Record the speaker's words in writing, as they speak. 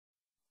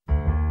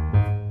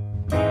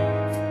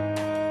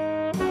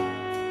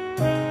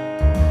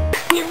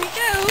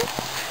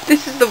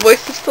This is the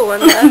voice of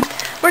Celinda.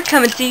 We're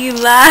coming to you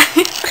live.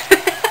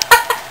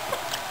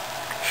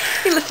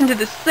 You listen to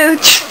the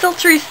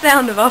sultry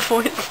sound of our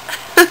voice.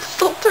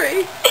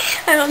 Sultry.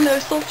 I don't know,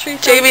 sultry.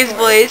 Jamie's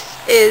voice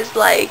is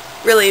like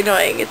really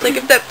annoying. It's like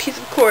if that piece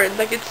of corn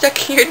like it's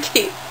stuck in your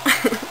teeth.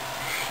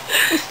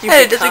 And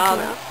it doesn't come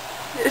out.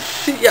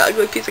 It's the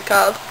ugly piece of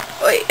cob.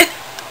 Wait.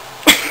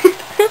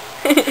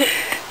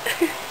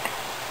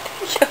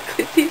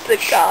 Ugly piece of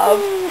cob.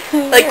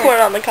 Like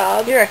corn on the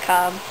cob. You're a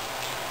cob.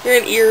 You're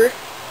an ear.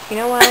 You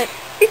know what?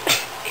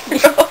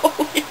 You're a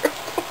whole ear of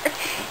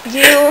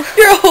corn.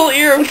 You're a whole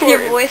ear of corn.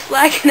 Your voice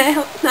lagging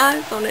out.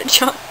 Knives on a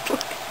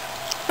chalkboard.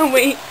 Oh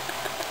wait.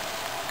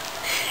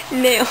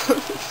 Nails.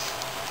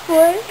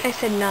 What? I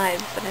said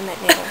knives, but I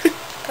meant nails.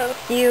 Oh.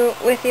 You,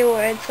 with your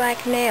words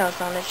like nails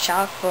on a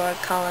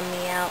chalkboard, calling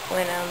me out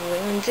when I'm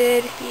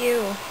wounded.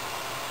 You.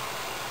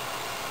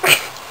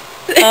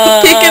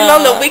 Picking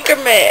on the weaker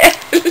man.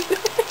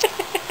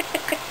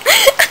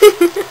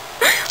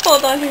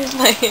 Hold on, here's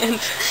my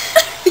hand.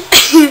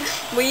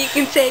 Well, you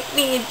can take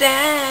me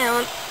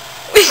down.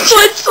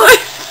 What's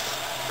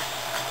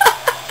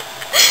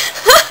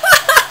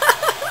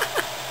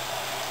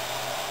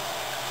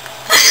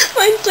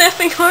Mine's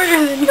laughing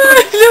harder than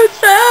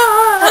yours.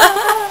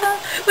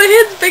 My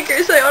hand's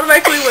bigger, so I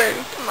automatically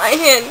win. My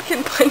hand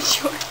can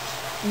punch yours.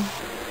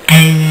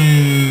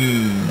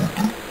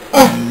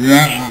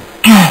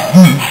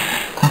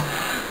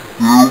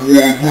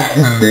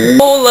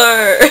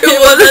 Molar. It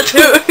was a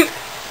tooth.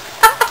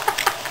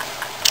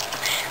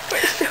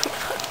 We're so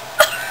funny.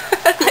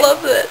 I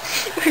love it.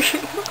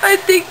 I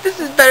think this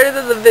is better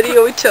than the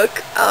video we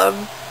took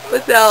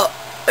with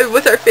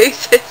our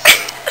faces.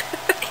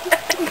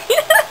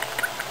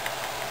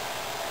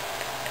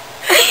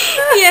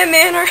 Yeah,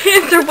 man, our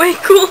hands are way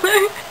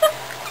cooler.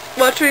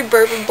 Watch me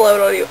burp and blow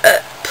it on you.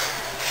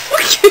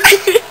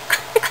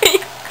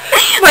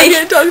 My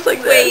hand talks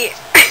like this. Wait.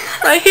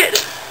 My hand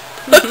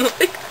talks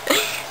like this.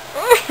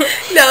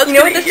 Now you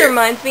know what this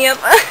reminds me of?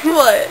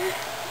 What?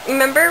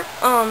 Remember,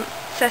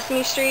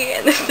 Sesame Street,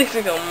 and this thing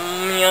would go,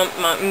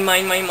 my,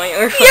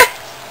 or yes.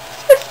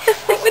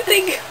 What would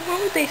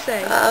they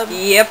say?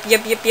 Yep.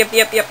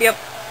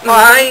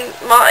 Mine.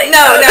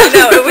 No,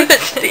 it was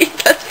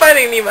that's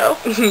Finding Nemo.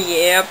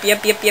 Yep.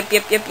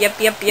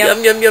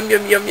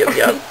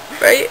 Yum.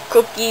 Right?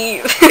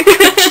 Cookies.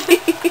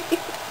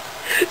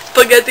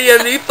 Spaghetti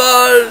and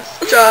meatballs,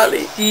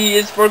 Charlie. C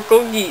is for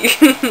cookie.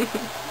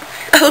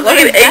 I look like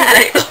an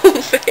angry old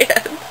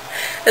man.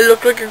 I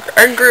look like an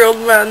angry old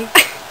man.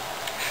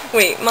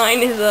 Wait,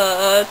 mine is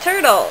a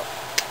turtle.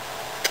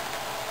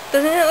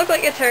 Doesn't it look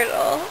like a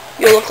turtle?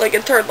 You look like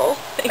a turtle.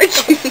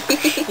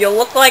 You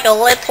look like a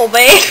little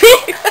baby.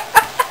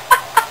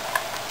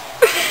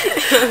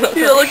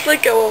 You look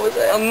like a, what was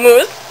it? A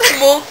moose.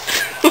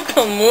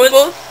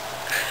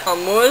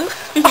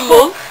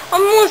 A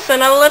moose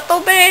and a little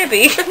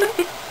baby.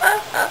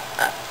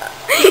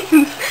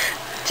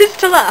 Just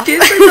to laugh.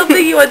 This little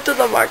piggy went to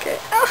the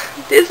market.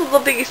 This little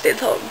piggy stayed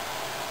home.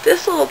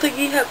 This little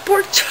piggy had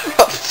pork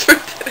chops for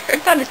dinner.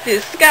 That is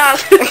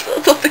disgusting. This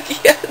little piggy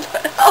had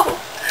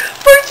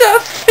pork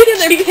chops.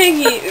 They're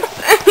piggies.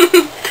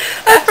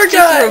 I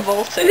forgot.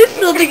 Revolting. This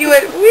little piggy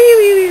went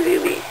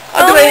wee.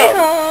 On the way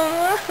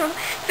home.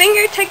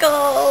 Finger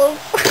tickles.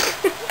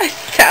 I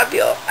stab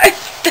you.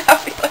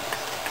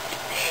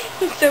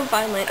 He's so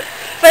violent.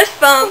 Fist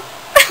bump.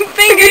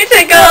 Finger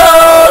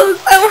tickles.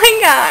 Oh my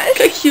gosh.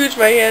 Look how huge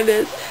my hand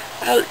is.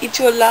 I'll eat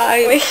you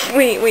alive.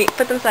 Wait.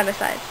 Put them side by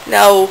side.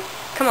 No.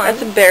 Come on.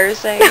 That's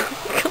embarrassing.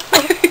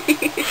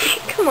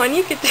 Come on,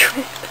 you can do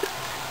it.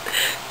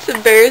 It's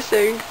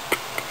embarrassing.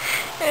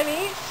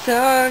 Ready?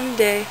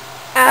 Someday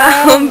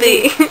I'll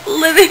be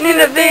living in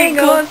a big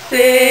old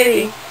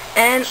city.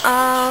 And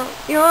all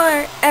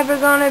you're ever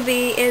gonna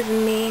be is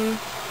mean.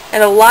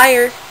 And a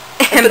liar.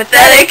 And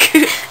pathetic.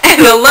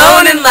 And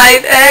alone in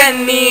life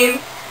and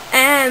mean.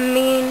 And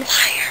mean.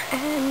 Liar.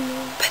 And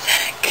mean.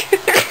 Pathetic.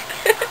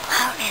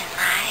 Alone in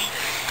life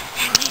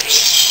and mean.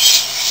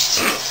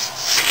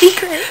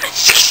 Secret.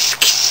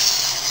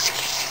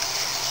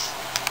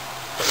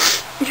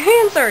 Your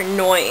hands are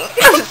annoying.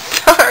 I'm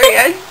sorry.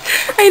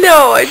 I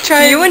know. I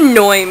tried. You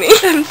annoy me.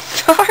 I'm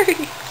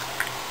sorry.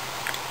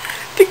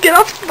 To get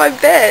off my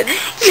bed.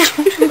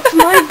 It's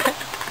my bed.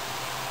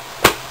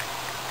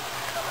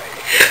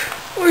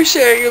 We're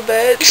sharing a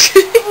bed.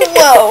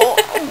 Whoa.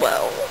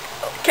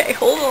 Okay,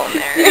 hold on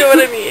there. You know what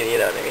I mean.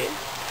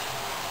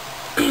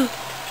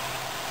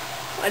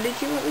 What did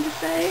you want me to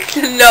say?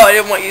 No, I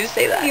didn't want you to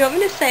say that. You want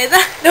me to say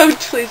that? No,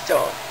 please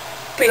don't.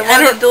 Wait, I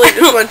want to delete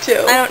this one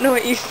too. I don't know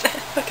what you said.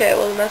 Okay,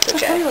 well then that's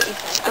okay. Tell me what you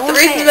said. That's the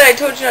reason that I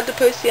told you not to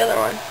post the other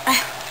one.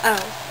 Oh.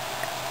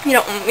 You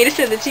don't want me to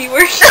say the T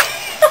word?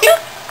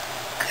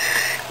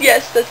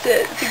 Yes, that's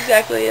it. That's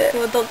exactly it.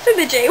 Well, don't say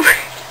the J word.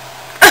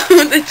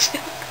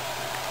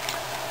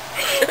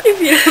 If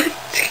you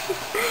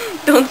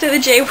don't say the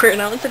J word,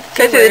 I won't say the T word.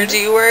 Can I say the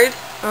G word?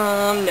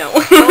 No.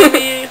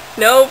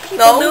 Nope.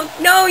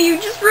 No,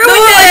 you just ruined No,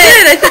 it. I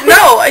did. I said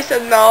no. I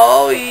said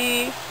no.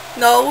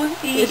 No.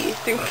 You're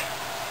stupid.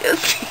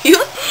 You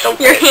don't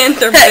Your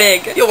hands are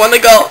big. You wanna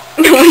go?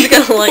 No one's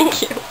gonna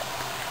like you.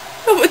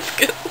 No one's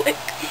gonna like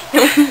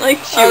No one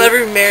likes you. I'll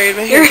never be married.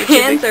 My Your hands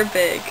hands are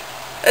big.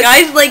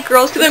 Guys like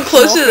girls because with I'm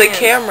closer small to the hands.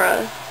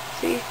 camera.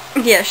 See?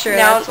 Yeah, sure.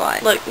 Now, that's why.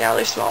 Look, now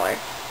they're smaller.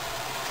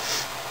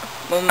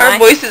 Well, Our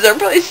voices are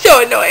probably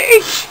so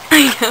annoying.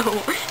 I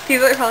know.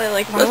 People are probably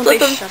like, why Let's won't let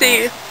they them shut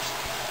see. up?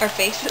 Our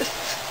faces.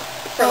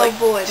 For like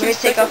boy, let 2 me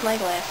take off seconds. my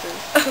glasses.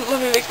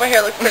 Let me make my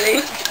hair look pretty.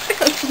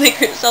 Let's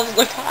make ourselves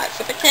look hot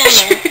for the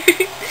camera.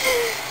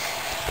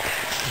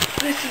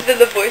 This has been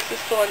the voice of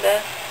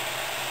Seclinda.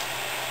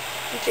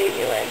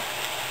 Jamie Lynn.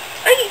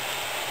 Ay!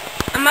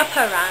 I'm a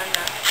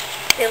piranha.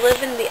 They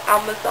live in the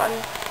Amazon.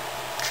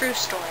 True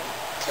story.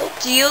 Nope.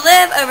 Do you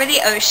live over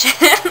the ocean?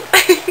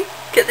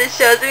 Because it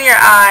shows in your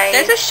eyes.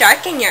 There's a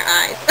shark in your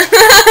eyes.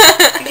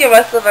 You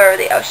must live over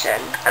the ocean.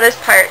 And there's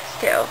pirates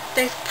too.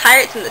 There's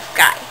pirates in the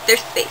sky.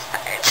 There's space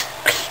pirates.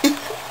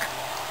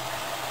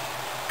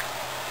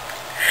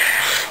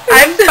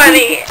 I'm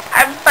funny.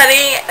 I'm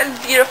funny and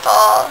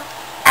beautiful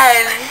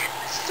and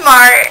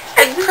smart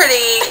and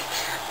pretty.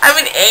 I'm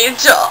an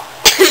angel.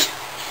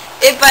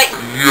 If I...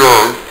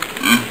 Yeah,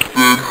 it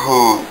did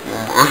hurt.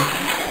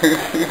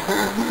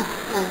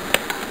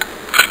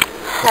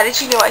 How did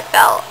you know I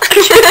felt?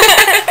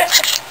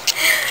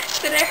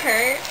 Did it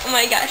hurt? Oh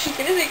my gosh, she's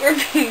gonna think we're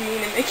being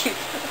mean and making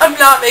fun. I'm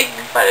not making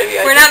fun of you.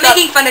 We're not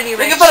making fun of you,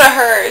 Rich. Making fun of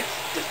her.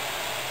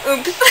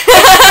 Oops.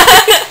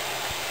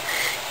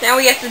 Now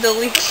we have to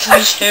delete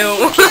the show.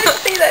 You can't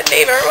say that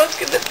name or everyone's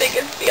gonna think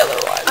it's the other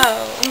one.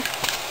 Oh.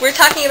 We're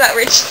talking about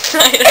Rich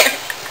Snyder.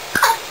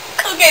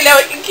 Okay, now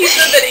we can keep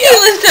the video. He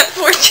lives at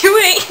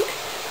 428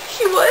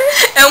 He what?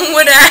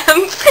 Elmwood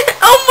Ave.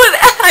 Elmwood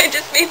Ave. I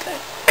just made that.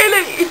 I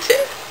know you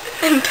did.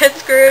 In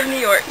Pittsburgh, New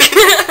York.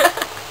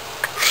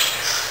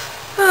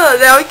 Oh,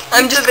 now we can keep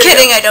I'm the just video.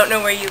 kidding, I don't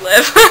know where you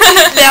live.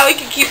 Now we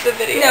can keep the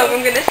video. No,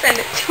 I'm gonna send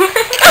it to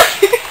her.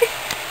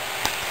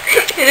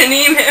 In an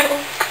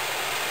email.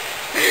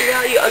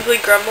 Email, you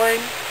ugly grumbling.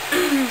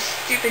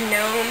 Stupid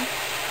gnome.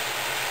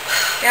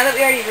 Now that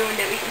we already ruined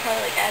it, we can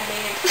probably like add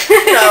names.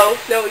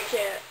 No, we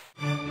can't.